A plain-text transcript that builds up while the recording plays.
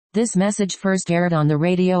This message first aired on the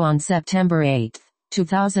radio on September 8,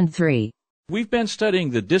 2003. We've been studying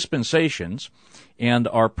the dispensations, and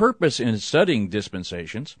our purpose in studying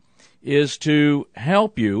dispensations is to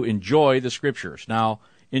help you enjoy the Scriptures. Now,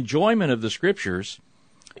 enjoyment of the Scriptures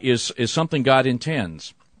is something God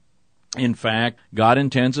intends. In fact, God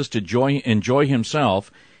intends us to enjoy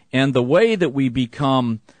Himself, and the way that we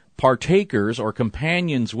become partakers or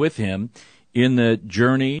companions with Him in the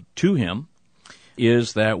journey to Him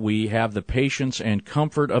is that we have the patience and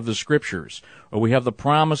comfort of the Scriptures, or we have the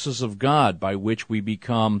promises of God by which we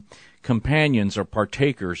become companions or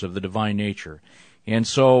partakers of the divine nature. And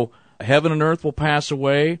so, heaven and earth will pass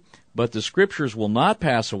away, but the Scriptures will not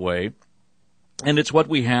pass away, and it's what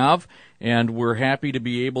we have, and we're happy to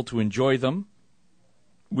be able to enjoy them.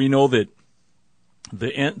 We know that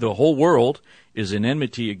the whole world is in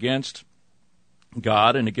enmity against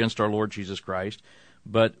God and against our Lord Jesus Christ,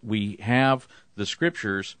 but we have the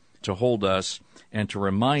Scriptures to hold us and to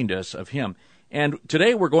remind us of Him. And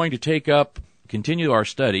today we're going to continue our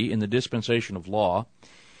study in the dispensation of law,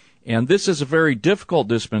 and this is a very difficult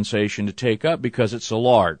dispensation to take up because it's so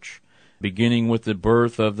large, beginning with the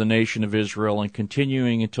birth of the nation of Israel and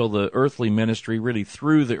continuing until the earthly ministry, really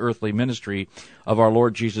through the earthly ministry of our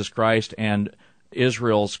Lord Jesus Christ and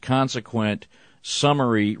Israel's consequent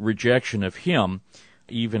summary rejection of Him,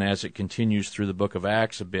 even as it continues through the book of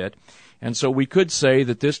Acts a bit. And so we could say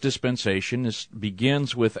that this dispensation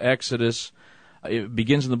begins with Exodus. It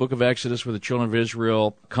begins in the book of Exodus with the children of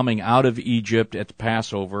Israel coming out of Egypt at the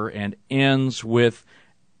Passover and ends with,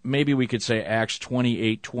 maybe we could say, Acts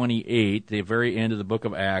 28:28, the very end of the book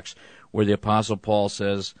of Acts, where the Apostle Paul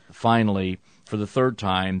says, finally, for the third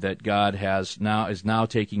time, that God is now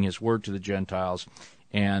taking His word to the Gentiles,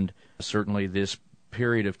 and certainly this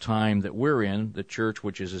period of time that we're in, the church,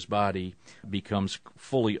 which is His body, becomes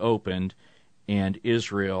fully opened, and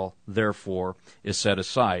Israel, therefore, is set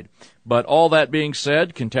aside. But all that being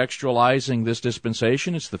said, contextualizing this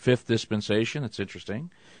dispensation, it's the fifth dispensation. It's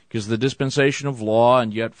interesting, because the dispensation of law,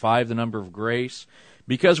 and yet 5 the number of grace,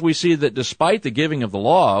 because we see that despite the giving of the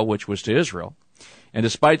law, which was to Israel, and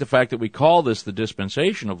despite the fact that we call this the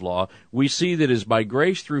dispensation of law, we see that it is by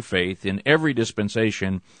grace through faith in every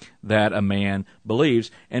dispensation that a man believes.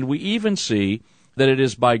 And we even see that it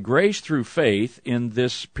is by grace through faith in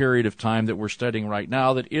this period of time that we're studying right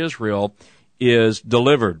now that Israel is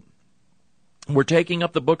delivered. We're taking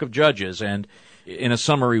up the book of Judges, and in a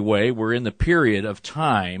summary way, we're in the period of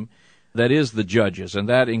time that is the Judges, and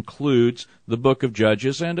that includes the book of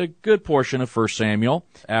Judges and a good portion of 1 Samuel.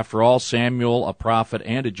 After all, Samuel, a prophet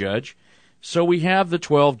and a judge. So we have the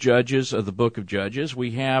 12 judges of the book of Judges.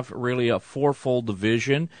 We have really a fourfold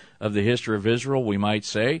division of the history of Israel, we might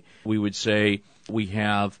say. We would say we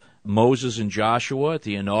have Moses and Joshua at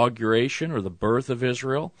the inauguration or the birth of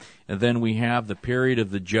Israel. And then we have the period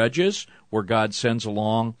of the judges, where God sends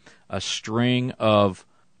along a string of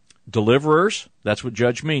deliverers. That's what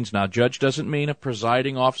judge means. Now, judge doesn't mean a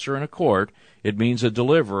presiding officer in a court. It means a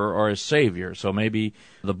deliverer or a savior. So maybe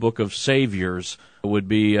the book of saviors would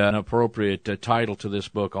be an appropriate title to this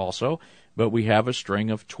book also. But we have a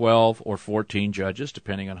string of 12 or 14 judges,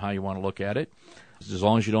 depending on how you want to look at it. As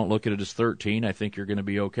long as you don't look at it as 13, I think you're going to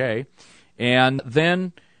be okay. And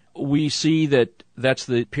then we see that that's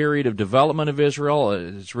the period of development of Israel.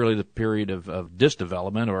 It's really the period of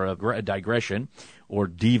disdevelopment or a digression or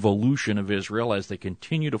devolution of Israel as they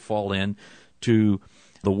continue to fall in to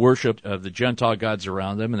the worship of the Gentile gods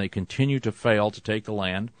around them, and they continue to fail to take the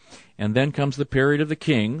land. And then comes the period of the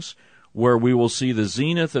kings, where we will see the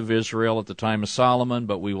zenith of Israel at the time of Solomon,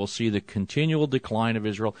 but we will see the continual decline of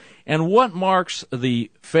Israel. And what marks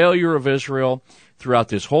the failure of Israel throughout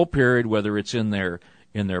this whole period, whether it's in their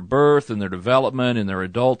birth, in their development, in their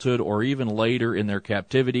adulthood, or even later in their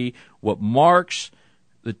captivity, what marks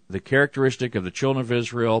the characteristic of the children of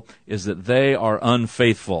Israel is that they are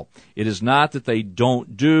unfaithful. It is not that they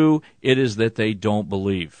don't do, it is that they don't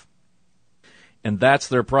believe. And that's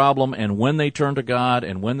their problem, and when they turn to God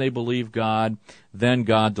and when they believe God, then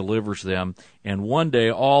God delivers them. And one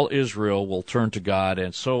day all Israel will turn to God,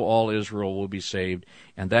 and so all Israel will be saved,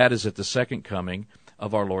 and that is at the second coming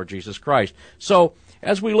of our Lord Jesus Christ. So,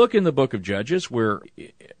 as we look in the book of Judges, we're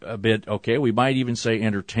a bit, we might even say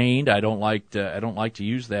entertained. I don't like to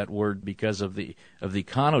use that word because of the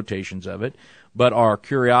connotations of it, but our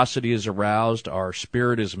curiosity is aroused, our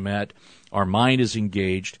spirit is met, our mind is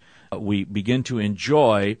engaged we begin to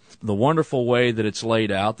enjoy the wonderful way that it's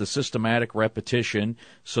laid out, the systematic repetition,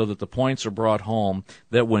 so that the points are brought home,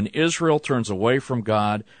 that when Israel turns away from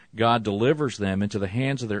God, God delivers them into the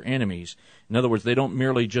hands of their enemies. In other words, they don't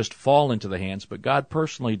merely just fall into the hands, but God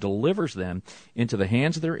personally delivers them into the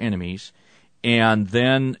hands of their enemies, and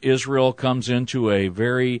then Israel comes into a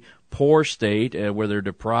very poor state where they're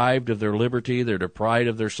deprived of their liberty, they're deprived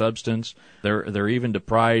of their substance, they're even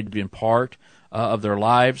deprived in part of their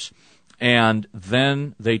lives, and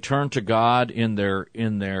then they turn to God in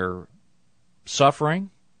their suffering,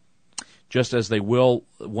 just as they will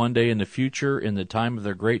one day in the future, in the time of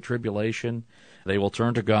their great tribulation. They will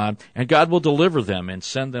turn to God, and God will deliver them and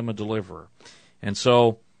send them a deliverer. And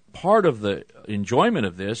so part of the enjoyment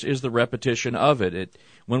of this is the repetition of it.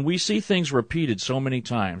 When we see things repeated so many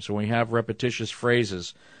times, when we have repetitious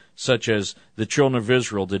phrases such as the children of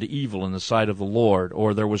Israel did evil in the sight of the Lord,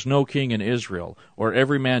 or there was no king in Israel, or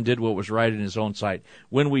every man did what was right in his own sight,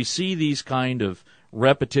 when we see these kind of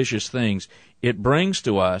repetitious things, it brings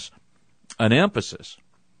to us an emphasis,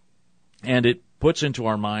 and it puts into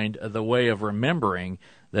our mind the way of remembering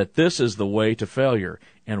that this is the way to failure.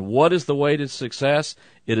 And what is the way to success?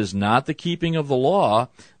 It is not the keeping of the law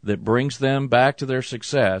that brings them back to their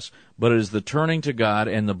success, but it is the turning to God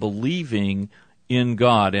and the believing in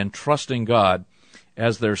God and trusting God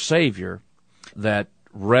as their Savior that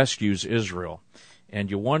rescues Israel. And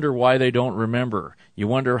you wonder why they don't remember. You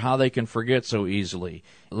wonder how they can forget so easily.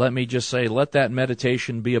 Let me just say, let that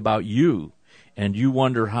meditation be about you. And you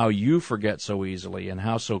wonder how you forget so easily and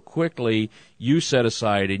how so quickly you set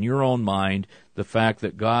aside in your own mind the fact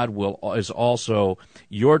that God is also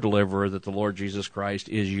your deliverer, that the Lord Jesus Christ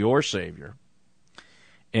is your Savior.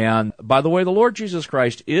 And by the way, the Lord Jesus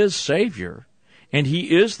Christ is Savior, and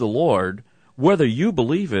He is the Lord, whether you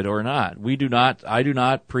believe it or not. I do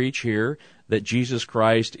not preach here that Jesus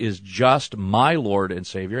Christ is just my Lord and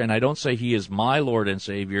Savior, and I don't say He is my Lord and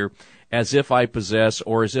Savior as if I possess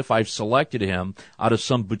or as if I've selected Him out of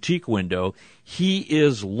some boutique window. He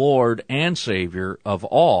is Lord and Savior of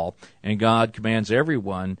all, and God commands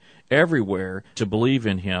everyone, everywhere, to believe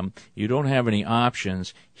in Him. You don't have any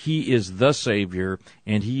options. He is the Savior,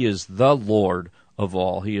 and He is the Lord of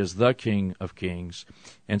all. He is the King of kings.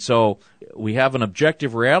 And so we have an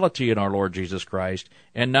objective reality in our Lord Jesus Christ,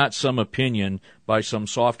 and not some opinion by some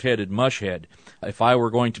soft-headed mushhead. If I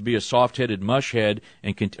were going to be a soft-headed mushhead,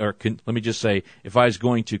 let me just say, if I was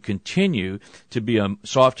going to continue to be a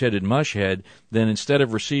soft-headed mushhead, then instead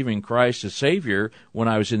of receiving Christ as Savior when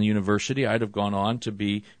I was in the university, I'd have gone on to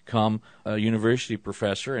become a university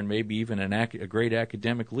professor and maybe even a great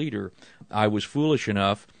academic leader. I was foolish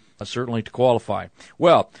enough certainly to qualify.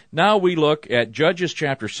 Well, now we look at Judges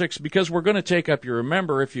chapter 6, because we're going to take up, you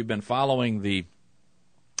remember if you've been following the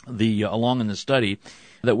along in the study,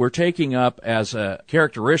 that we're taking up as a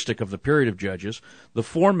characteristic of the period of Judges the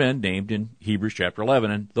four men named in Hebrews chapter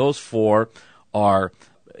 11, and those four are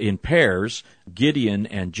in pairs, Gideon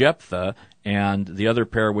and Jephthah, and the other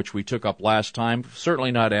pair which we took up last time,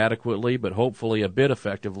 certainly not adequately, but hopefully a bit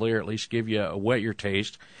effectively, or at least give you a whet your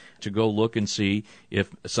taste to go look and see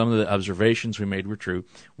if some of the observations we made were true,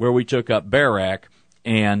 where we took up Barak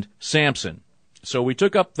and Samson. So we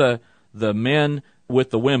took up the men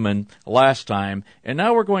with the women last time, and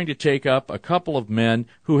now we're going to take up a couple of men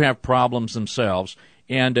who have problems themselves.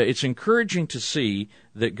 And it's encouraging to see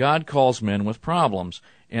that God calls men with problems.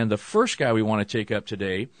 And the first guy we want to take up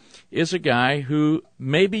today is a guy who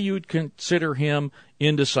maybe you'd consider him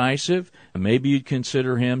indecisive, maybe you'd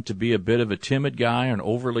consider him to be a bit of a timid guy, an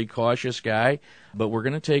overly cautious guy, but we're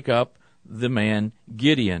going to take up the man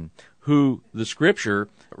Gideon, who the Scripture,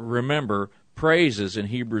 remember, praises in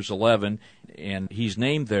Hebrews 11, and he's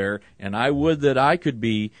named there, and I would that I could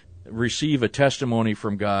receive a testimony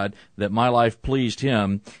from God that my life pleased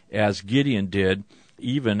Him as Gideon did,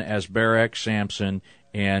 even as Barak, Samson,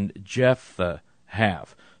 and Jephthah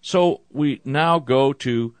have. So we now go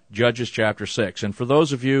to Judges chapter 6. And for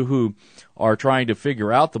those of you who are trying to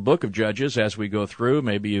figure out the book of Judges as we go through,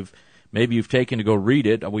 maybe you've taken to go read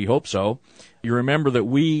it, we hope so. You remember that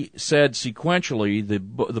we said sequentially the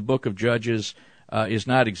book of Judges is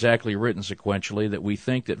not exactly written sequentially, that we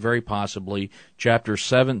think that very possibly chapters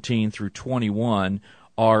 17 through 21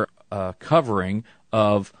 are covering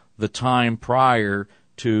of the time prior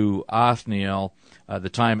to Othniel,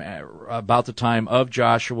 about the time of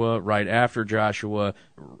Joshua, right after Joshua,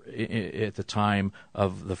 at the time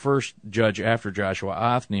of the first judge after Joshua,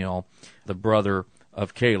 Othniel, the brother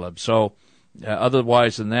of Caleb. So,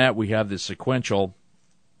 otherwise than that, we have this sequential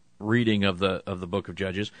reading of the book of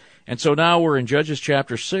Judges. And so now we're in Judges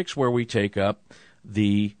chapter 6, where we take up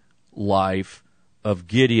the life of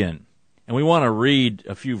Gideon. And we want to read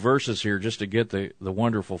a few verses here just to get the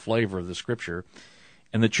wonderful flavor of the Scripture.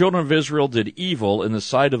 And the children of Israel did evil in the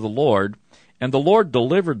sight of the Lord, and the Lord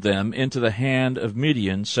delivered them into the hand of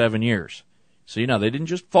Midian 7 years. See, now they didn't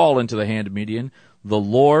just fall into the hand of Midian. The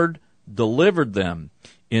Lord delivered them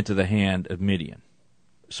into the hand of Midian.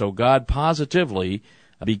 So God positively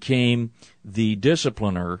became the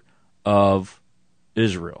discipliner of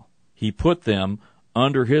Israel. He put them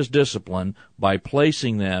under his discipline by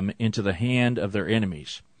placing them into the hand of their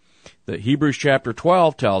enemies. The Hebrews chapter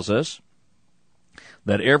 12 tells us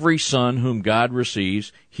that every son whom God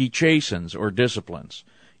receives, he chastens or disciplines,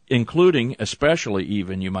 including, especially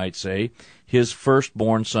even, you might say, his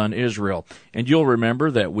firstborn son Israel. And you'll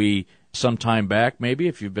remember that we, some time back, maybe,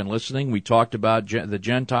 if you've been listening, we talked about the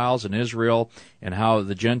Gentiles and Israel and how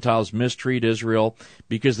the Gentiles mistreat Israel,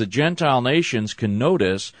 because the Gentile nations can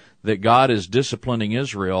notice that God is disciplining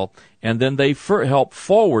Israel, and then they help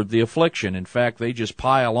forward the affliction. In fact, they just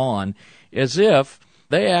pile on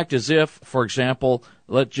they act as if, for example,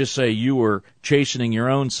 let's just say you were chastening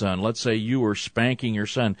your own son. Let's say you were spanking your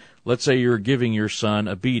son. Let's say you were giving your son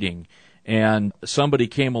a beating, and somebody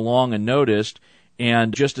came along and noticed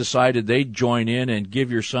and just decided they'd join in and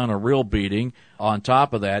give your son a real beating. On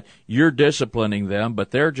top of that, you're disciplining them,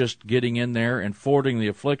 but they're just getting in there and forwarding the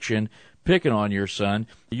affliction, picking on your son.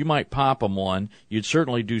 You might pop them one. You'd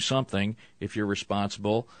certainly do something, if you're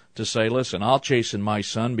responsible, to say, listen, I'll chasten my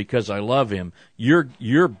son because I love him.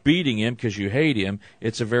 You're beating him because you hate him.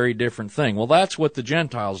 It's a very different thing. Well, that's what the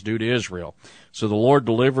Gentiles do to Israel. So the Lord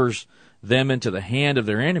delivers them into the hand of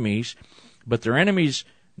their enemies, but their enemies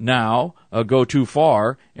now go too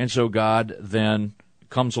far, and so God then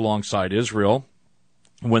comes alongside Israel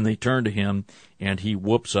when they turn to him, and he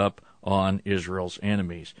whoops up on Israel's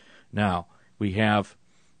enemies. Now,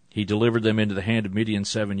 he delivered them into the hand of Midian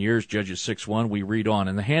 7 years, Judges 6:1, we read on,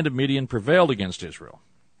 and the hand of Midian prevailed against Israel.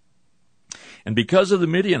 And because of the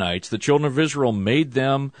Midianites, the children of Israel made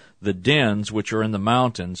them the dens which are in the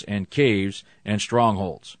mountains, and caves, and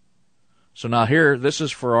strongholds. So now here, this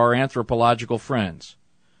is for our anthropological friends.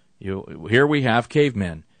 Here we have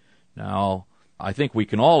cavemen. Now, I think we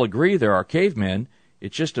can all agree there are cavemen.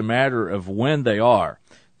 It's just a matter of when they are.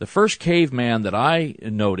 The first caveman that I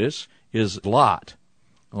notice is Lot.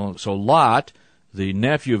 So Lot, the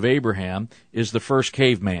nephew of Abraham, is the first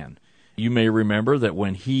caveman. You may remember that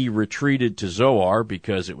when he retreated to Zoar,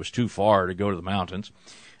 because it was too far to go to the mountains,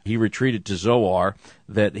 he retreated to Zoar,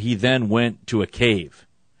 that he then went to a cave.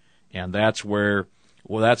 And that's where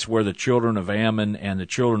the children of Ammon and the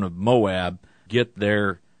children of Moab get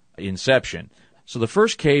their inception. So the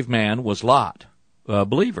first caveman was Lot, a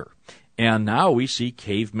believer. And now we see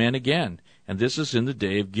cavemen again. And this is in the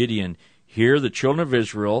day of Gideon. Here the children of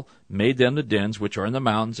Israel made them the dens which are in the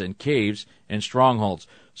mountains, and caves, and strongholds.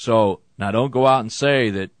 So now don't go out and say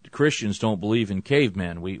that Christians don't believe in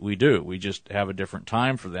cavemen. We do. We just have a different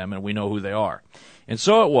time for them, and we know who they are. And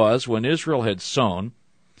so it was, when Israel had sown,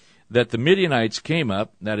 that the Midianites came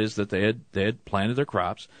up, that is, that they had planted their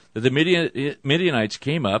crops, that the Midianites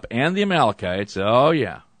came up, and the Amalekites, oh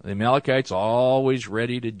yeah, the Amalekites always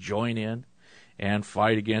ready to join in and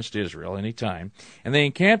fight against Israel any time. And they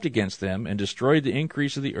encamped against them, and destroyed the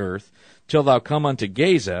increase of the earth, till thou come unto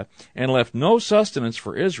Gaza, and left no sustenance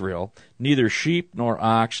for Israel, neither sheep, nor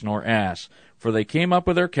ox, nor ass. For they came up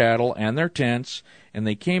with their cattle and their tents, and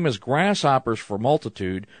they came as grasshoppers for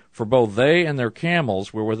multitude, for both they and their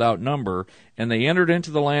camels were without number, and they entered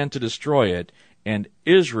into the land to destroy it, and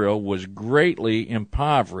Israel was greatly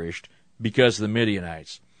impoverished because of the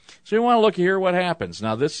Midianites. So you want to look here what happens.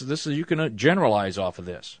 Now this is, you can generalize off of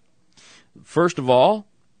this. First of all,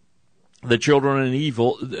 the children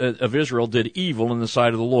of Israel did evil in the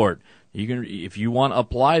sight of the Lord. If you want to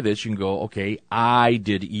apply this, you can go, okay, I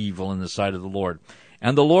did evil in the sight of the Lord.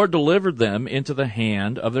 And the Lord delivered them into the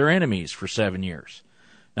hand of their enemies for 7 years.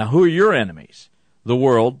 Now, who are your enemies? The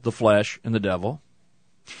world, the flesh, and the devil.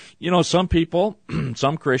 You know, some people,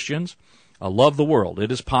 some Christians, love the world.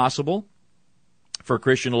 It is possible for a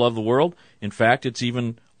Christian to love the world. In fact, it's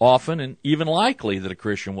even often and even likely that a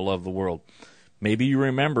Christian will love the world. Maybe you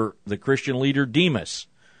remember the Christian leader Demas,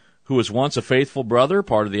 who was once a faithful brother,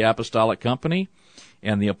 part of the apostolic company,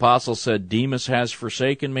 and the apostle said, Demas has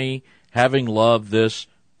forsaken me, having loved this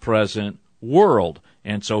present world.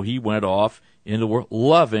 And so he went off in the world,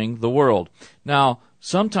 loving the world. Now,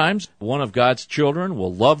 sometimes one of God's children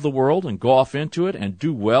will love the world and go off into it and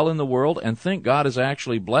do well in the world and think God is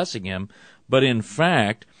actually blessing him, But in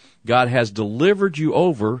fact, God has delivered you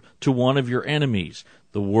over to one of your enemies.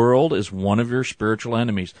 The world is one of your spiritual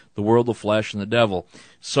enemies, the world, the flesh, and the devil.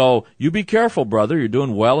 So you be careful, brother. You're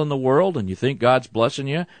doing well in the world, and you think God's blessing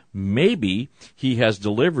you. Maybe He has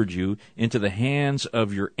delivered you into the hands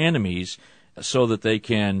of your enemies so that they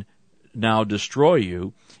can now destroy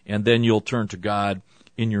you, and then you'll turn to God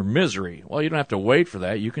in your misery. Well, you don't have to wait for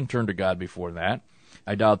that. You can turn to God before that.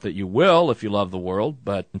 I doubt that you will if you love the world,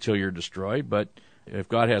 but until you're destroyed. But if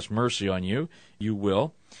God has mercy on you, you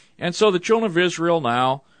will. And so the children of Israel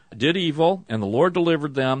now did evil, and the Lord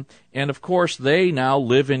delivered them. And of course, they now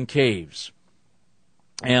live in caves.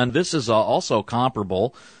 And this is also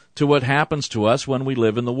comparable to what happens to us when we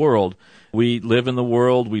live in the world. We live in the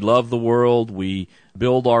world, we love the world, we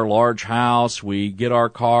build our large house, we get our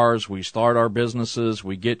cars, we start our businesses,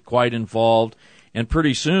 we get quite involved, and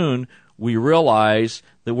pretty soon we realize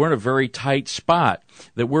that we're in a very tight spot,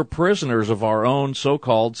 that we're prisoners of our own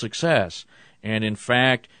so-called success. And in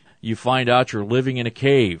fact, you find out you're living in a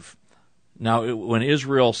cave. Now, when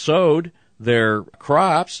Israel sowed their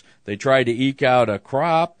crops, they tried to eke out a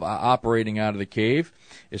crop operating out of the cave.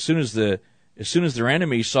 As soon as their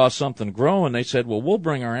enemies saw something growing, they said, "Well, we'll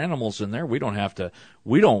bring our animals in there. We don't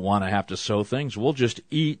want to have to sow things. We'll just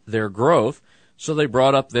eat their growth." So they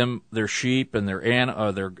brought up their sheep and their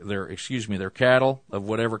cattle of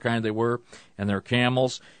whatever kind they were, and their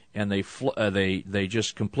camels, and they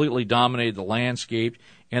just completely dominated the landscape,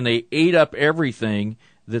 and they ate up everything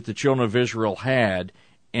that the children of Israel had,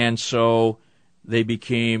 and so they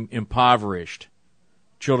became impoverished.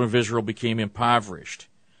 Children of Israel became impoverished.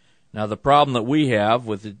 Now, the problem that we have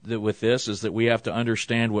with this is that we have to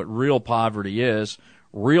understand what real poverty is.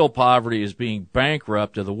 Real poverty is being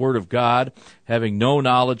bankrupt of the Word of God, having no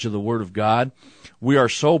knowledge of the Word of God. We are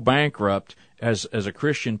so bankrupt as a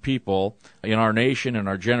Christian people in our nation and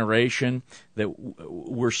our generation that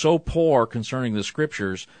we're so poor concerning the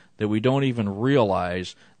Scriptures that we don't even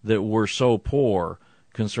realize that we're so poor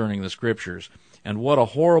concerning the Scriptures. And what a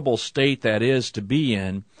horrible state that is to be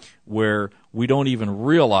in, where we don't even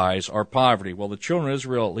realize our poverty. Well, the children of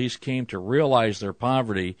Israel at least came to realize their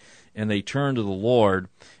poverty, and they turned to the Lord,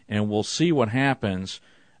 and we'll see what happens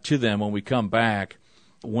to them when we come back,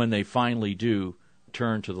 when they finally do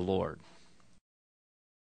turn to the Lord.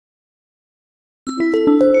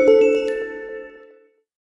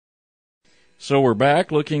 So we're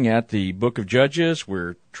back looking at the book of Judges.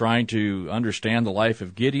 We're trying to understand the life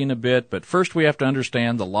of Gideon a bit, but first we have to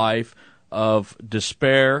understand the life of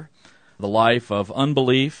despair, the life of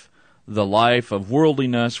unbelief, the life of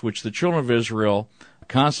worldliness, which the children of Israel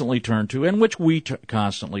constantly turn to, and which we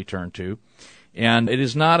constantly turn to. And it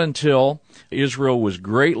is not until Israel was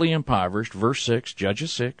greatly impoverished, verse 6,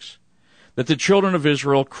 Judges 6, that the children of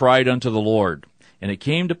Israel cried unto the Lord. And it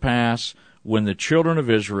came to pass, when the children of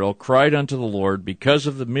Israel cried unto the Lord because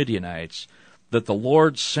of the Midianites, that the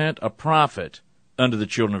Lord sent a prophet unto the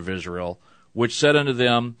children of Israel, which said unto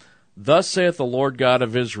them, Thus saith the Lord God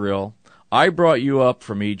of Israel, I brought you up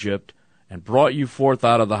from Egypt, and brought you forth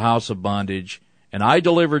out of the house of bondage, and I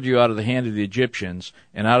delivered you out of the hand of the Egyptians,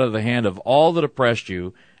 and out of the hand of all that oppressed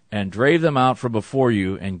you, and drave them out from before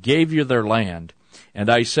you, and gave you their land. And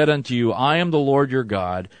I said unto you, I am the Lord your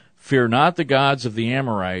God. Fear not the gods of the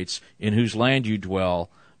Amorites, in whose land you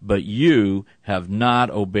dwell, but you have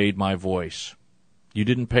not obeyed my voice. You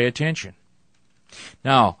didn't pay attention.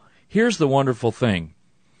 Now, here's the wonderful thing.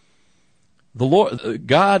 The Lord,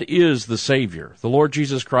 God is the Savior. The Lord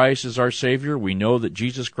Jesus Christ is our Savior. We know that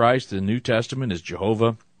Jesus Christ in the New Testament is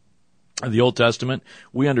Jehovah. In the Old Testament,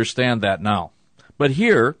 we understand that now. But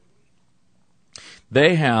here,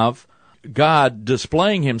 they have God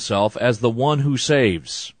displaying himself as the one who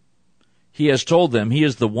saves. He has told them he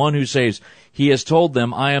is the one who saves. He has told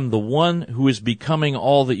them, I am the one who is becoming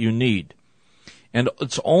all that you need. And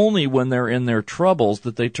it's only when they're in their troubles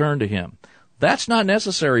that they turn to him. That's not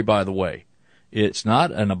necessary, by the way. It's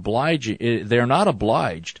not an obliging. They're not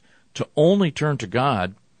obliged to only turn to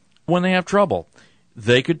God when they have trouble.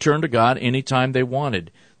 They could turn to God anytime they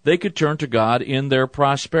wanted. They could turn to God in their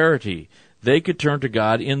prosperity. They could turn to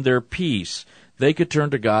God in their peace. They could turn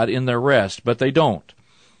to God in their rest, but they don't.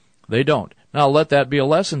 They don't. Now let that be a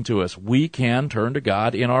lesson to us. We can turn to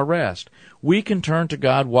God in our rest. We can turn to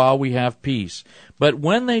God while we have peace. But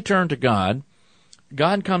when they turn to God,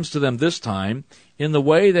 God comes to them this time in the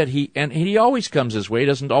way that he always comes his way. He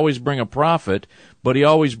doesn't always bring a prophet, but he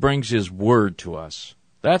always brings his word to us.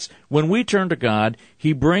 That's when we turn to God,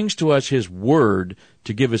 he brings to us his word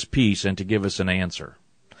to give us peace and to give us an answer.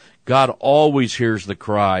 God always hears the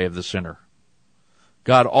cry of the sinner.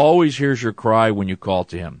 God always hears your cry when you call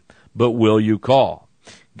to him. But will you call?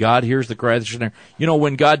 God hears the cry of the sinner. You know,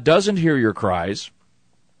 when God doesn't hear your cries,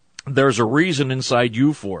 there's a reason inside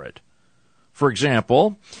you for it. For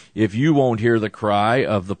example, if you won't hear the cry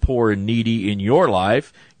of the poor and needy in your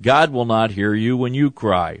life, God will not hear you when you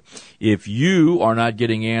cry. If you are not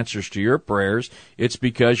getting answers to your prayers, it's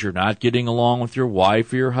because you're not getting along with your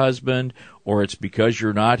wife or your husband, or it's because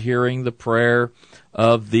you're not hearing the prayer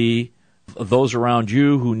of those around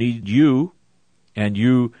you who need you, and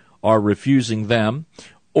you are refusing them,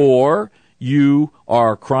 or you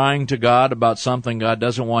are crying to God about something God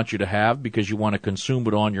doesn't want you to have because you want to consume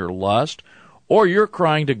it on your lust, or you're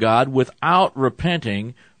crying to God without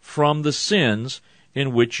repenting from the sins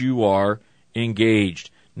in which you are engaged.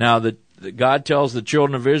 Now, God tells the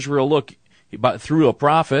children of Israel, look, through a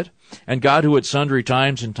prophet, and God who at sundry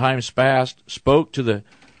times in times past spoke to the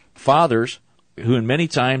fathers, who in many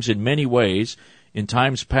times, in many ways, in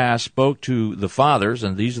times past spoke to the fathers,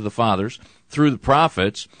 and these are the fathers, through the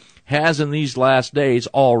prophets, has in these last days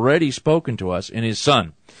already spoken to us in His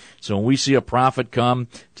Son. So when we see a prophet come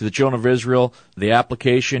to the children of Israel, the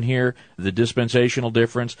application here, the dispensational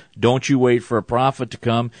difference, don't you wait for a prophet to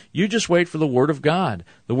come. You just wait for the Word of God.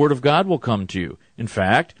 The Word of God will come to you. In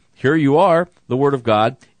fact, here you are, the Word of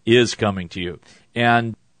God is coming to you.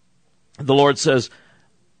 And the Lord says,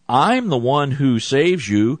 I'm the one who saves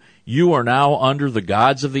you. You are now under the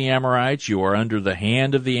gods of the Amorites. You are under the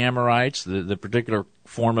hand of the Amorites, the particular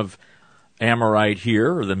form of Amorite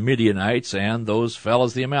here, or the Midianites, and those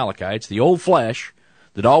fellows, the Amalekites, the old flesh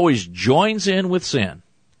that always joins in with sin.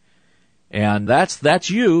 And that's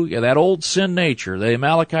you, that old sin nature. The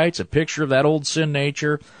Amalekites, a picture of that old sin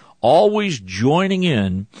nature, always joining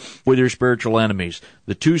in with your spiritual enemies.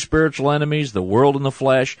 The two spiritual enemies, the world and the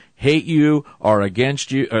flesh, hate you, are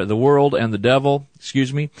against you, the world and the devil,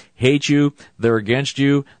 hate you, they're against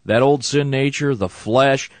you. That old sin nature, the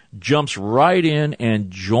flesh, jumps right in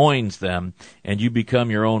and joins them, and you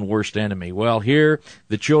become your own worst enemy. Well, here,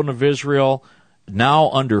 the children of Israel,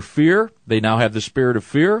 now under fear, they now have the spirit of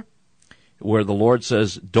fear, where the Lord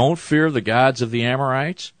says, don't fear the gods of the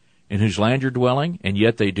Amorites, in whose land you're dwelling, and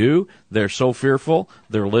yet they do. They're so fearful.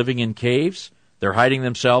 They're living in caves. They're hiding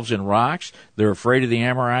themselves in rocks. They're afraid of the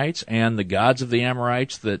Amorites and the gods of the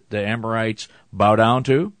Amorites that the Amorites bow down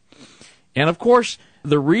to. And of course,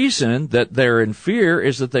 the reason that they're in fear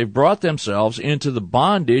is that they've brought themselves into the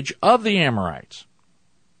bondage of the Amorites.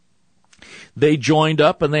 They joined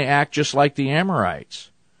up and they act just like the Amorites.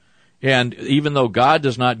 And even though God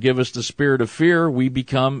does not give us the spirit of fear, we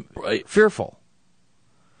become fearful.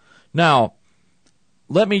 Now,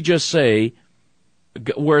 let me just say,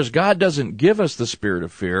 whereas God doesn't give us the spirit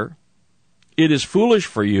of fear, it is foolish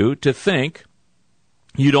for you to think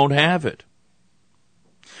you don't have it.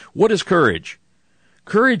 What is courage?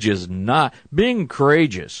 Courage is not, being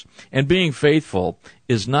courageous and being faithful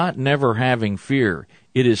is not never having fear.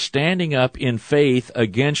 It is standing up in faith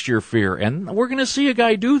against your fear. And we're going to see a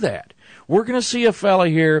guy do that. We're going to see a fella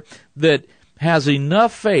here that has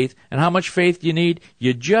enough faith. And how much faith do you need?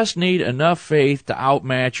 You just need enough faith to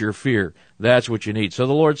outmatch your fear. That's what you need. So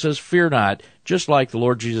the Lord says, fear not, just like the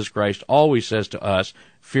Lord Jesus Christ always says to us,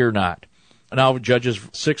 fear not. Now Judges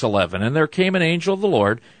 6:11, and there came an angel of the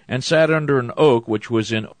Lord and sat under an oak which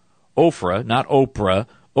was in Ophrah, not Oprah,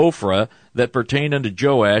 Ophrah, that pertained unto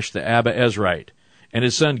Joash the Abiezrite. And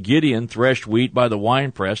his son Gideon threshed wheat by the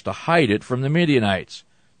winepress to hide it from the Midianites.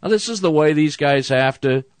 Now this is the way these guys have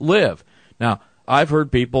to live. Now, I've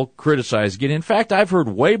heard people criticize Gideon. In fact, I've heard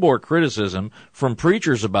way more criticism from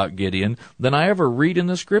preachers about Gideon than I ever read in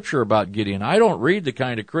the Scripture about Gideon. I don't read the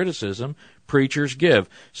kind of criticism preachers give.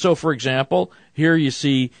 So, for example, here you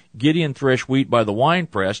see Gideon thresh wheat by the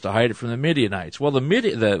winepress to hide it from the Midianites. Well,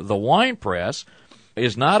 the winepress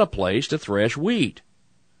is not a place to thresh wheat.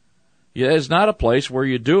 It's not a place where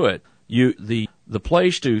you do it. The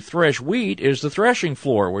place to thresh wheat is the threshing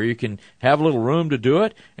floor, where you can have a little room to do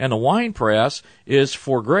it, and the wine press is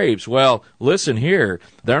for grapes. Well, listen here,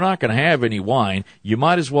 they're not going to have any wine. You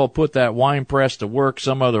might as well put that wine press to work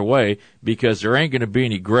some other way, because there ain't going to be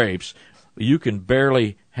any grapes. You can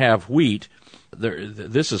barely have wheat.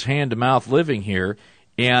 This is hand-to-mouth living here.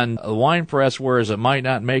 And a wine press, whereas it might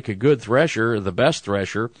not make a good thresher, the best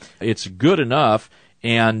thresher, it's good enough,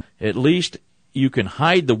 and at least you can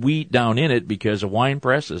hide the wheat down in it, because a wine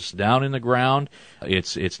press is down in the ground.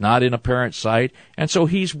 It's not in apparent sight. And so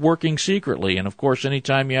he's working secretly. And of course,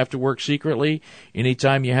 anytime you have to work secretly,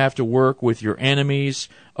 anytime you have to work with your enemies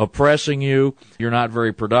oppressing you, you're not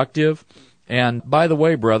very productive. And by the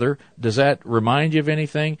way, brother, does that remind you of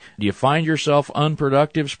anything? Do you find yourself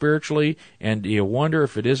unproductive spiritually? And do you wonder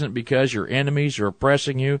if it isn't because your enemies are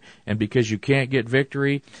oppressing you and because you can't get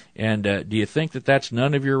victory? And do you think that that's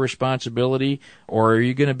none of your responsibility? Or are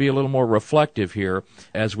you going to be a little more reflective here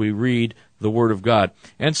as we read the Word of God?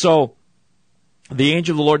 And so, the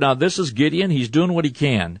angel of the Lord, now this is Gideon, he's doing what he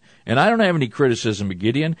can. And I don't have any criticism of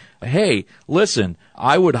Gideon. Hey, listen,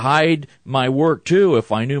 I would hide my work too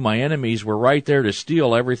if I knew my enemies were right there to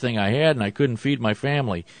steal everything I had and I couldn't feed my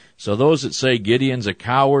family. So those that say Gideon's a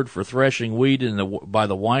coward for threshing wheat by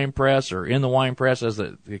the winepress or in the winepress, as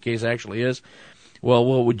the case actually is, well,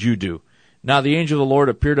 what would you do? Now the angel of the Lord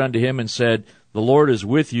appeared unto him and said, the Lord is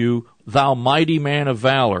with you, thou mighty man of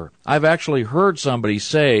valor. I've actually heard somebody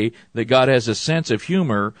say that God has a sense of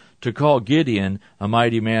humor to call Gideon a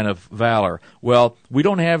mighty man of valor. Well, we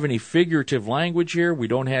don't have any figurative language here. We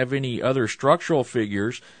don't have any other structural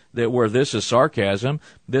figures that where this is sarcasm.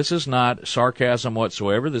 This is not sarcasm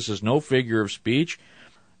whatsoever. This is no figure of speech.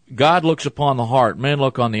 God looks upon the heart. Men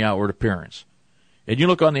look on the outward appearance. And you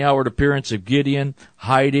look on the outward appearance of Gideon,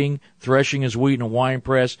 hiding, threshing his wheat in a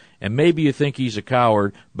winepress, and maybe you think he's a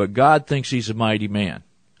coward, but God thinks he's a mighty man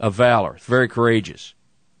of valor, very courageous.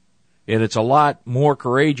 And it's a lot more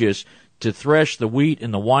courageous to thresh the wheat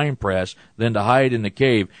in the winepress than to hide in the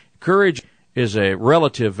cave. Courage is a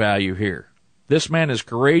relative value here. This man is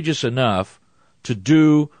courageous enough to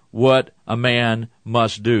do what a man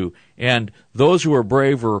must do. And those who are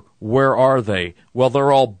braver, where are they? Well,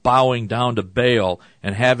 they're all bowing down to Baal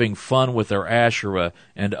and having fun with their Asherah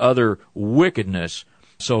and other wickedness.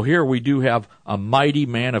 So here we do have a mighty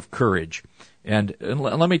man of courage. And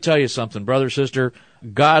let me tell you something, brother, sister,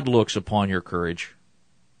 God looks upon your courage.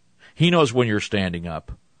 He knows when you're standing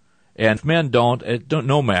up. And if men don't,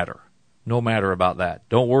 no matter. No matter about that.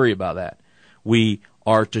 Don't worry about that. We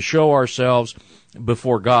are to show ourselves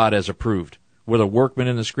before God as approved. We're the workmen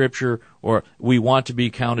in the Scripture, or we want to be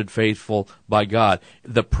counted faithful by God.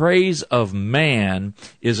 The praise of man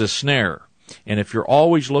is a snare. And if you're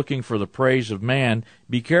always looking for the praise of man,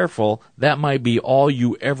 be careful. That might be all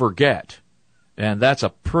you ever get. And that's a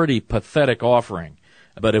pretty pathetic offering.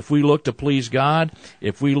 But if we look to please God,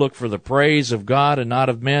 if we look for the praise of God and not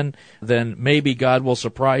of men, then maybe God will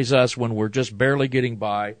surprise us when we're just barely getting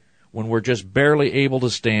by, when we're just barely able to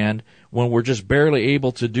stand, when we're just barely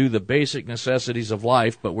able to do the basic necessities of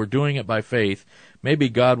life, but we're doing it by faith. Maybe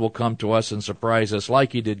God will come to us and surprise us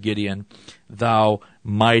like he did Gideon, thou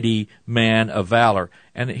mighty man of valor.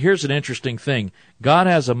 And here's an interesting thing. God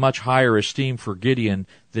has a much higher esteem for Gideon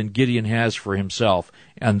than Gideon has for himself,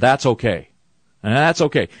 and that's okay. And that's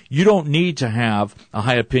okay. You don't need to have a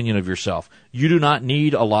high opinion of yourself. You do not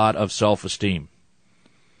need a lot of self-esteem.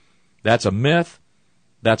 That's a myth.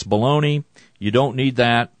 That's baloney. You don't need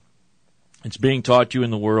that. It's being taught you in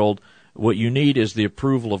the world. What you need is the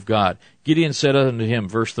approval of God. Gideon said unto him,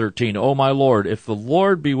 verse 13, O my Lord, if the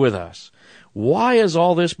Lord be with us, why has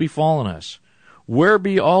all this befallen us? Where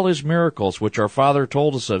be all his miracles, which our father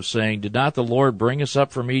told us of, saying, Did not the Lord bring us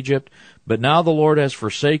up from Egypt? But now the Lord has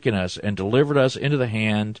forsaken us and delivered us into the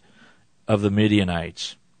hand of the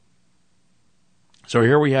Midianites. So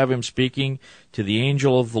here we have him speaking to the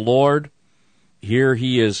angel of the Lord. Here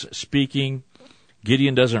he is speaking.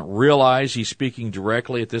 Gideon doesn't realize he's speaking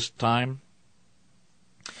directly at this time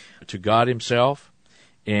to God himself.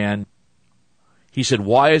 And he said,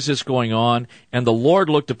 why is this going on? And the Lord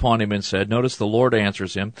looked upon him and said, notice the Lord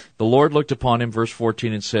answers him. The Lord looked upon him, verse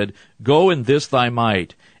 14, and said, Go in this thy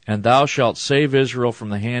might, and thou shalt save Israel from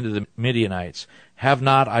the hand of the Midianites. Have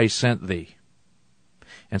not I sent thee?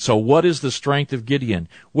 And so what is the strength of Gideon?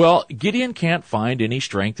 Well, Gideon can't find any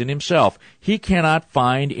strength in himself. He cannot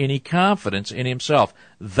find any confidence in himself.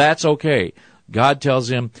 That's okay. God tells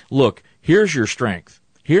him, look, here's your strength.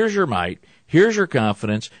 Here's your might. Here's your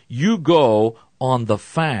confidence. You go on the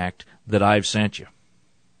fact that I've sent you.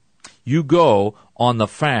 You go on the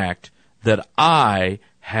fact that I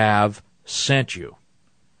have sent you.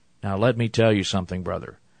 Now let me tell you something,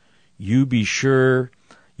 brother. You be sure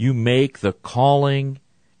you make the calling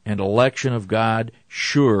and election of God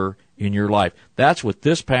sure in your life. That's what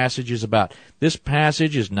this passage is about. This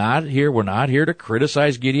passage is not here. We're not here to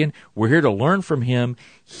criticize Gideon. We're here to learn from him.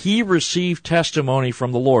 He received testimony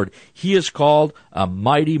from the Lord. He is called a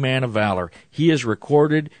mighty man of valor. He is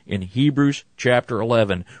recorded in Hebrews chapter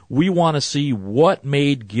 11. We want to see what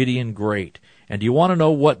made Gideon great. And do you want to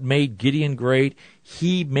know what made Gideon great?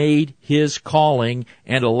 He made his calling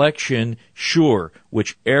and election sure,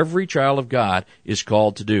 which every child of God is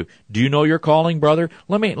called to do. Do you know your calling, brother?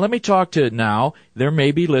 Let me talk to now. There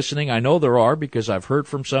may be listening. I know there are because I've heard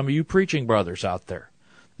from some of you preaching brothers out there.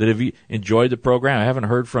 that have enjoyed the program. I haven't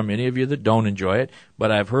heard from any of you that don't enjoy it,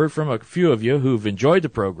 but I've heard from a few of you who've enjoyed the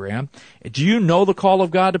program. Do you know the call of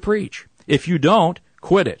God to preach? If you don't,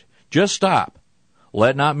 quit it. Just stop.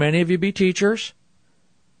 Let not many of you be teachers.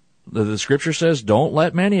 The Scripture says don't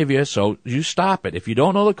let many of you, so you stop it. If you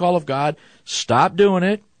don't know the call of God, stop doing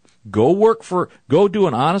it. Go do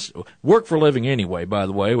an honest work for a living anyway, by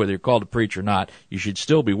the way, whether you're called to preach or not. You should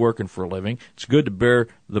still be working for a living. It's good to bear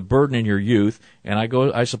the burden in your youth, and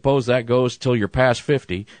I suppose that goes till you're past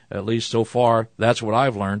 50, at least so far. That's what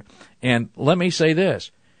I've learned. And let me say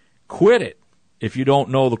this. Quit it if you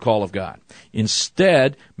don't know the call of God.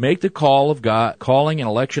 Instead, make the call of God, calling and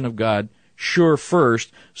election of God, sure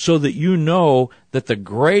first, so that you know that the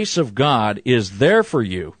grace of God is there for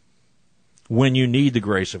you when you need the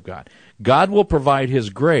grace of God. God will provide His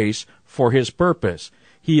grace for His purpose.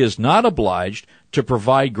 He is not obliged to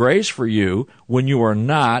provide grace for you when you are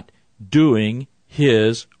not doing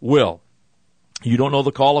His will. You don't know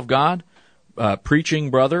the call of God?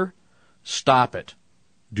 Preaching, brother? Stop it.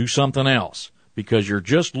 Do something else, because you're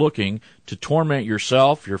just looking to torment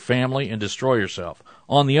yourself, your family, and destroy yourself.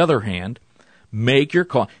 On the other hand, make your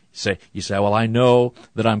call. You say, well, I know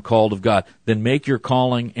that I'm called of God. Then make your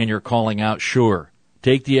calling and your calling out sure.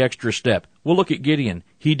 Take the extra step. We'll look at Gideon.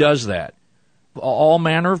 He does that. All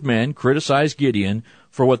manner of men criticize Gideon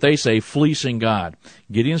for what they say fleecing God.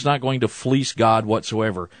 Gideon's not going to fleece God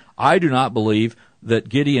whatsoever. I do not believe that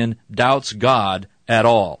Gideon doubts God at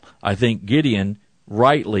all. I think Gideon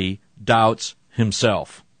rightly doubts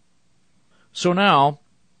himself. So now,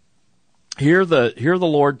 here the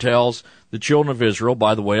Lord tells the children of Israel,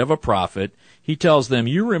 by the way of a prophet, He tells them,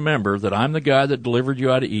 you remember that I'm the God that delivered you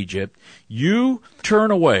out of Egypt. You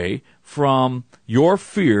turn away from your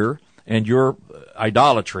fear and your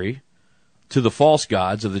idolatry to the false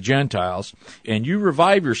gods of the Gentiles, and you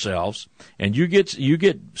revive yourselves, and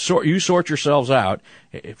you sort yourselves out.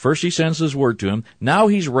 First He sends His word to him. Now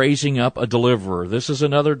He's raising up a deliverer. This is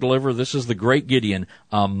another deliverer. This is the great Gideon,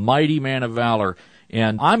 a mighty man of valor.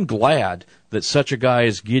 And I'm glad that such a guy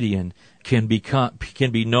as Gideon can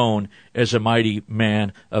be known as a mighty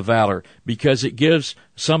man of valor, because it gives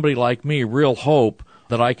somebody like me real hope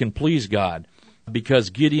that I can please God,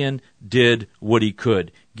 because Gideon did what he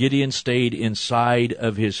could. Gideon stayed inside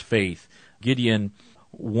of his faith. Gideon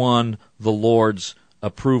won the Lord's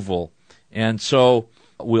approval. And so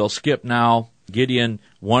we'll skip now. Gideon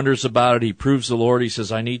wonders about it. He proves the Lord. He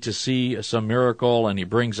says, I need to see some miracle, and he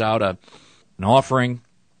brings out an offering,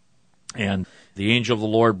 and the angel of the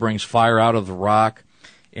Lord brings fire out of the rock.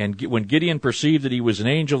 And when Gideon perceived that he was an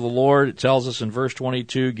angel of the Lord, it tells us in verse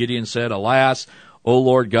 22, Gideon said, Alas, O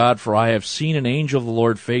Lord God, for I have seen an angel of the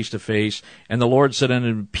Lord face to face. And the Lord said unto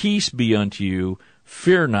him, Peace be unto you,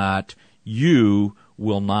 fear not, you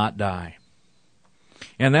will not die.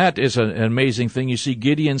 And that is an amazing thing. You see,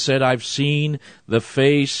 Gideon said, I've seen an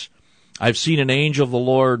angel of the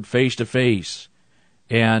Lord face to face.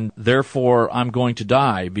 And therefore, I'm going to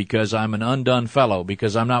die because I'm an undone fellow,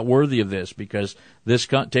 because I'm not worthy of this, because this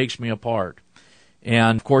takes me apart.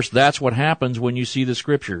 And, of course, that's what happens when you see the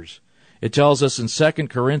Scriptures. It tells us in 2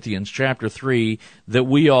 Corinthians chapter 3 that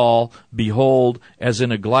we all behold as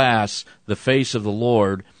in a glass the face of the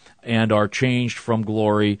Lord and are changed from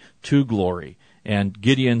glory to glory. And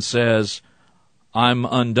Gideon says, I'm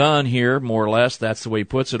undone here, more or less. That's the way he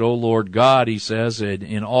puts it. O Lord God, he says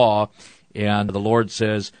in awe. And the Lord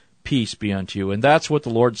says, Peace be unto you. And that's what the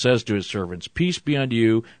Lord says to His servants. Peace be unto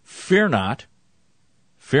you. Fear not.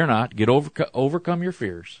 Fear not. Overcome your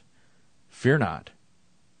fears. Fear not.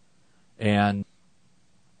 And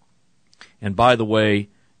by the way,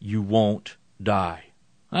 you won't die.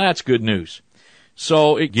 That's good news.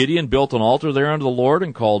 So Gideon built an altar there unto the Lord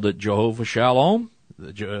and called it Jehovah Shalom.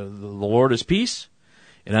 The Lord is peace.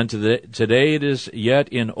 And unto today it is yet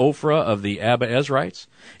in Ophrah of the Abiezrites.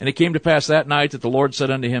 And it came to pass that night that the Lord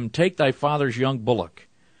said unto him, Take thy father's young bullock,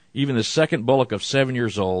 even the second bullock of 7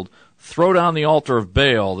 years old, throw down the altar of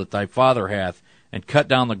Baal that thy father hath, and cut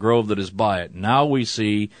down the grove that is by it. Now we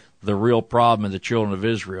see the real problem in the children of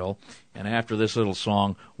Israel. And after this little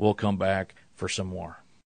song, we'll come back for some more.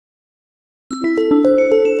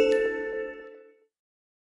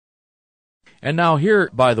 And now here,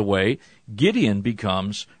 by the way, Gideon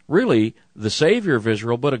becomes really the savior of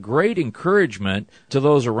Israel, but a great encouragement to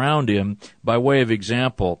those around him by way of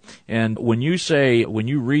example. And when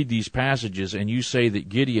you read these passages and you say that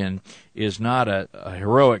Gideon is not a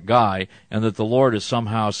heroic guy, and that the Lord is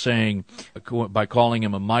somehow saying, by calling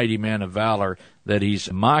him a mighty man of valor, that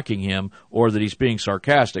he's mocking him or that he's being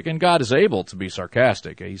sarcastic. And God is able to be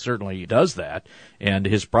sarcastic. He certainly does that. And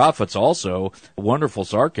his prophets also, wonderful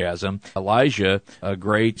sarcasm. Elijah, a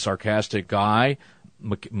great sarcastic guy.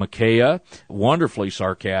 Micaiah, wonderfully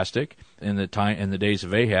sarcastic in the days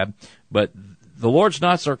of Ahab. But the Lord's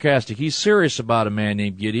not sarcastic. He's serious about a man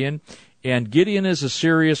named Gideon. And Gideon is a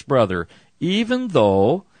serious brother, even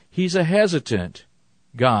though he's a hesitant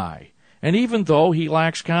guy. And even though he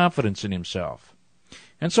lacks confidence in himself.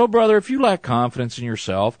 And so, brother, if you lack confidence in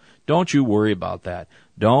yourself, don't you worry about that.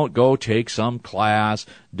 Don't go take some class.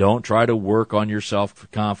 Don't try to work on your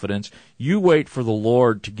self-confidence. You wait for the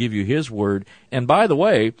Lord to give you His word. And by the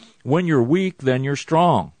way, when you're weak, then you're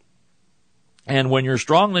strong. And when you're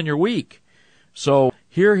strong, then you're weak. So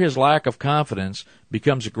here his lack of confidence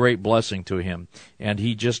becomes a great blessing to him. And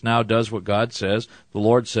he just now does what God says. The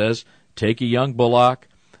Lord says, take a young bullock,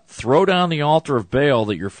 throw down the altar of Baal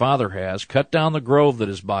that your father has, cut down the grove that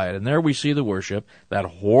is by it. And there we see the worship, that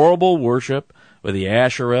horrible worship with the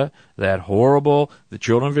Asherah, the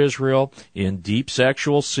children of Israel in deep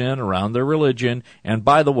sexual sin around their religion. And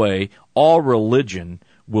by the way, all religion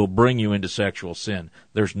will bring you into sexual sin.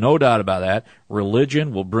 There's no doubt about that.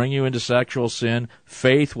 Religion will bring you into sexual sin.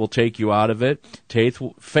 Faith will take you out of it.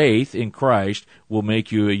 Faith in Christ will make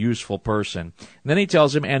you a useful person. And then he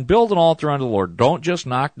tells him, and build an altar unto the Lord. Don't just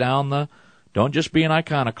be an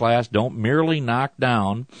iconoclast. Don't merely knock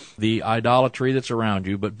down the idolatry that's around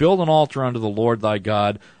you, but build an altar unto the Lord thy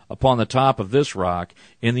God upon the top of this rock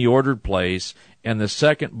in the ordered place, and the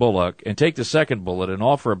second bullock, and take the second bullet, and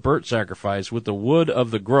offer a burnt sacrifice with the wood of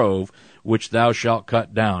the grove which thou shalt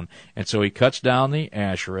cut down. And so he cuts down the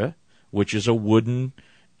Asherah, which is a wooden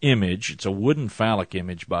image. It's a wooden phallic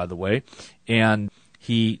image, by the way. And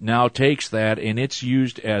he now takes that, and it's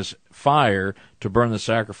used as fire to burn the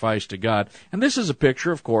sacrifice to God. And this is a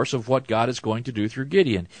picture, of course, of what God is going to do through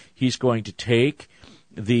Gideon. He's going to take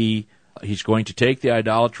the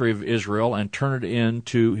idolatry of Israel and turn it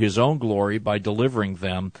into his own glory by delivering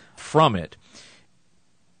them from it.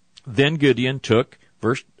 Then Gideon took,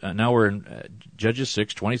 now we're in Judges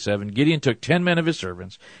 6:27. Gideon took 10 men of his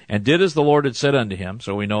servants and did as the Lord had said unto him.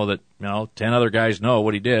 So we know that 10 other guys know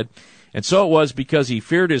what he did. And so it was because he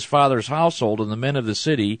feared his father's household and the men of the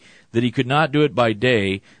city that he could not do it by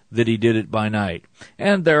day, that he did it by night.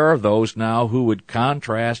 And there are those now who would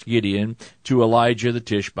contrast Gideon to Elijah the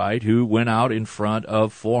Tishbite, who went out in front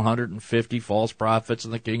of 450 false prophets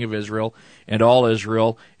and the king of Israel and all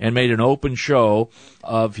Israel and made an open show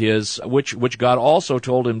of his, which God also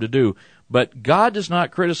told him to do. But God does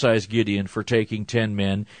not criticize Gideon for taking 10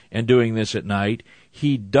 men and doing this at night.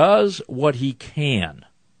 He does what he can.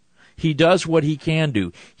 He does what he can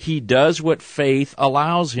do. He does what faith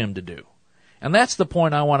allows him to do. And that's the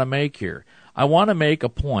point I want to make here. I want to make a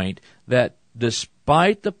point that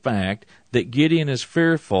despite the fact that Gideon is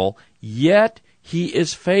fearful, yet he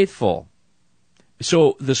is faithful.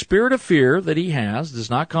 So the spirit of fear that he has does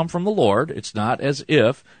not come from the Lord. It's not as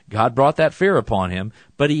if God brought that fear upon him,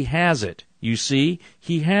 but he has it. You see,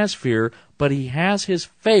 he has fear, but he has his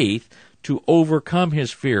faith to overcome his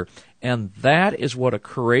fear. And that is what a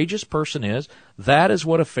courageous person is. That is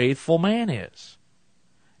what a faithful man is.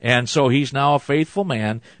 And so he's now a faithful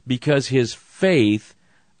man because his faith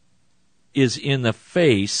is in the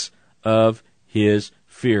face of his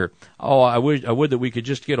fear. Oh, I would that we could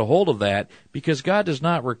just get a hold of that, because God does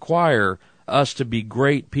not require us to be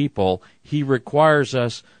great people. He requires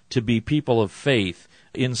us to be people of faith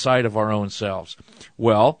inside of our own selves.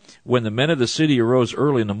 Well, when the men of the city arose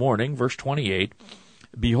early in the morning, verse 28,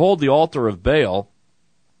 behold, the altar of Baal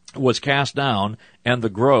was cast down, and the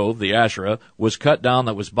grove, the Asherah, was cut down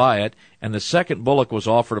that was by it, and the second bullock was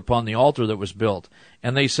offered upon the altar that was built.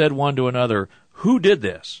 And they said one to another, who did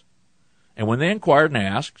this? And when they inquired and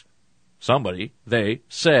asked somebody, they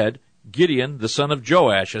said, Gideon, the son of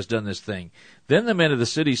Joash, has done this thing. Then the men of the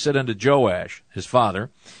city said unto Joash, his father,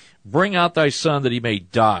 bring out thy son that he may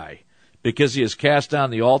die, because he has cast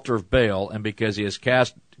down the altar of Baal, and because he has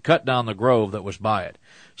cut down the grove that was by it.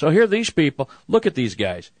 So here these people, look at these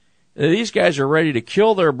guys. These guys are ready to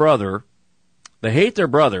kill their brother. They hate their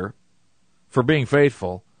brother for being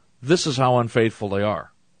faithful. This is how unfaithful they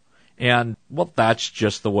are. And, well, that's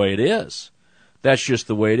just the way it is. That's just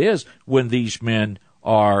the way it is when these men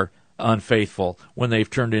are unfaithful, when they've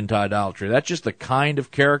turned into idolatry. That's just the kind of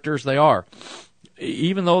characters they are,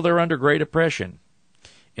 even though they're under great oppression.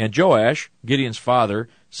 And Joash, Gideon's father,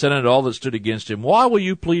 said unto all that stood against him, why will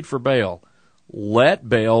you plead for Baal? Let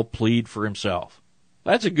Baal plead for himself.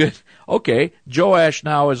 That's a good, okay, Joash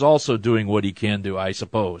now is also doing what he can do, I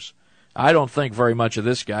suppose. I don't think very much of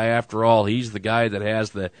this guy. After all, he's the guy that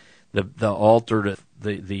has the altar to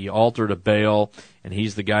the altar to Baal, and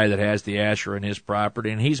he's the guy that has the Asherah in his property,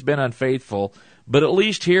 and he's been unfaithful. But at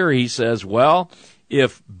least here he says, well,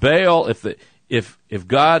 if Baal, if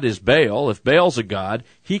God is Baal, if Baal's a god,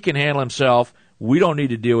 he can handle himself. We don't need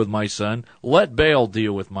to deal with my son. Let Baal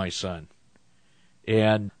deal with my son.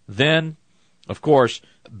 And then, of course,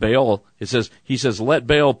 Baal, he says, let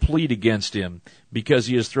Baal plead against him because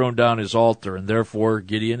he has thrown down his altar, and therefore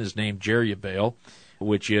Gideon is named Jerubbaal,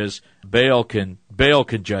 which is Baal can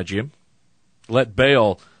judge him. Let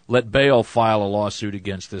Baal file a lawsuit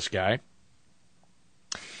against this guy.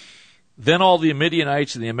 Then all the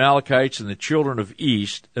Midianites and the Amalekites and the children of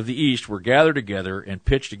the east were gathered together and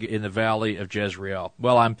pitched in the valley of Jezreel.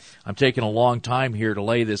 Well, I'm taking a long time here to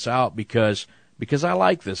lay this out because I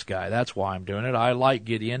like this guy. That's why I'm doing it. I like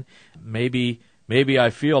Gideon. Maybe I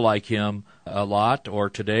feel like him a lot or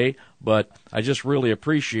today, but I just really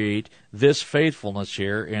appreciate this faithfulness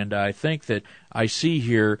here, and I think that I see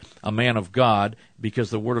here a man of God because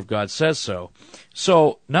the Word of God says so.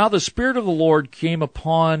 So now the Spirit of the Lord came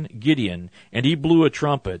upon Gideon, and he blew a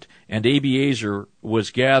trumpet, and Abiezer was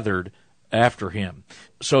gathered after him.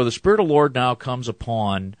 So the Spirit of the Lord now comes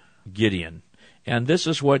upon Gideon. And this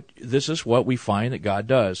is what we find that God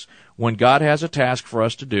does. When God has a task for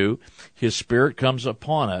us to do, His Spirit comes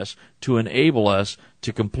upon us to enable us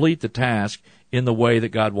to complete the task in the way that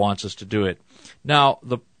God wants us to do it. Now,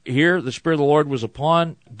 here the Spirit of the Lord was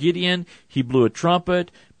upon Gideon. He blew a trumpet.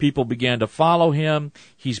 People began to follow him.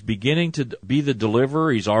 He's beginning to be the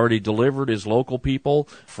deliverer. He's already delivered his local people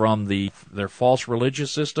from their false religious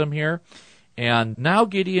system here. And now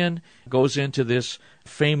Gideon goes into this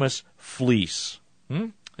famous fleece.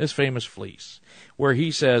 This famous fleece, where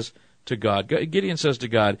he says to God, Gideon says to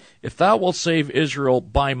God, if thou wilt save Israel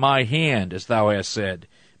by my hand, as thou hast said,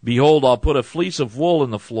 behold, I'll put a fleece of wool in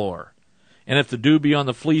the floor. And if the dew be on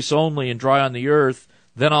the fleece only and dry on the earth,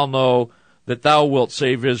 then I'll know that thou wilt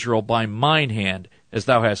save Israel by mine hand, as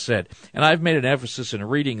thou hast said. And I've made an emphasis in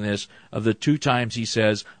reading this of the 2 times he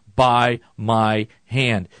says, by my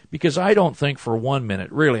hand. Because I don't think for 1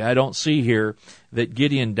 minute, really, I don't see here that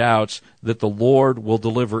Gideon doubts that the Lord will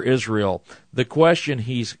deliver Israel. The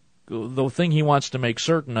thing he wants to make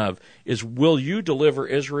certain of is, will you deliver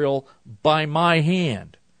Israel by my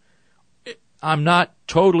hand? I'm not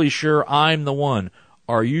totally sure I'm the one.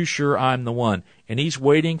 Are you sure I'm the one? And he's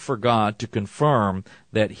waiting for God to confirm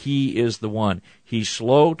that he is the one. He's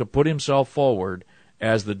slow to put himself forward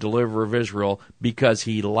as the deliverer of Israel because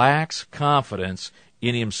he lacks confidence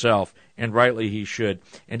in himself, and rightly he should.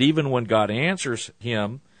 And even when God answers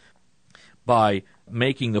him by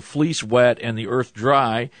making the fleece wet and the earth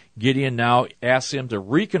dry, Gideon now asks him to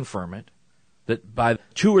reconfirm it, that by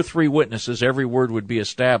 2 or 3 witnesses every word would be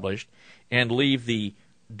established, and leave the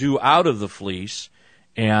dew out of the fleece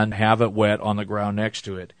and have it wet on the ground next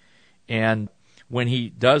to it. And when he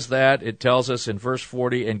does that, it tells us in verse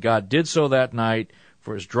 40, and God did so that night,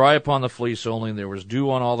 for it was dry upon the fleece only, and there was dew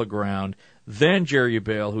on all the ground. Then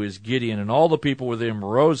Jerubbaal, who is Gideon, and all the people with him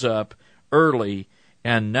rose up early,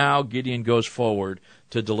 and now Gideon goes forward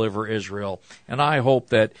to deliver Israel. And I hope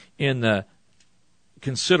that in the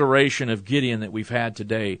consideration of Gideon that we've had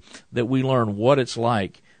today, that we learn what it's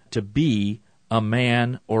like to be a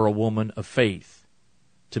man or a woman of faith.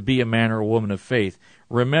 To be a man or a woman of faith.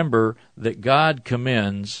 Remember that God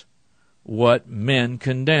commends what men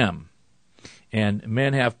condemn. And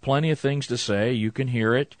men have plenty of things to say. You can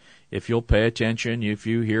hear it. If you'll pay attention, if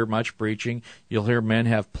you hear much preaching, you'll hear men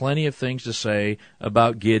have plenty of things to say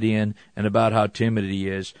about Gideon and about how timid he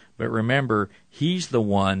is. But remember, he's the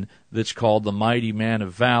one that's called the mighty man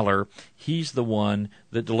of valor. He's the one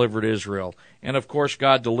that delivered Israel. And of course,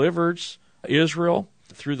 God delivers Israel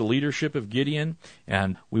through the leadership of Gideon.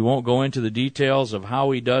 And we won't go into the details of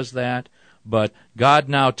how he does that. But God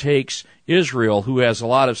now takes Israel, who has a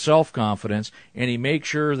lot of self-confidence, and he makes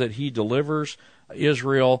sure that he delivers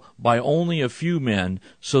Israel by only a few men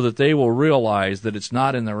so that they will realize that it's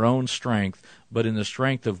not in their own strength, but in the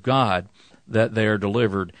strength of God that they are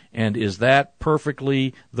delivered. And is that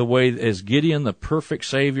perfectly the way, is Gideon the perfect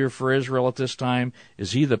Savior for Israel at this time?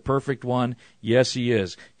 Is he the perfect one? Yes, he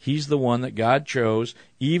is. He's the one that God chose.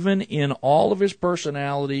 Even in all of his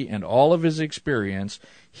personality and all of his experience,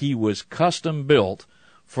 he was custom built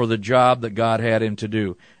for the job that God had him to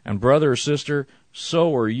do. And brother or sister,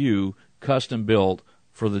 so are you custom built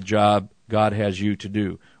for the job God has you to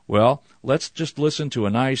do. Well, let's just listen to a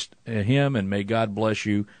nice hymn, and may God bless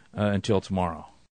you until tomorrow.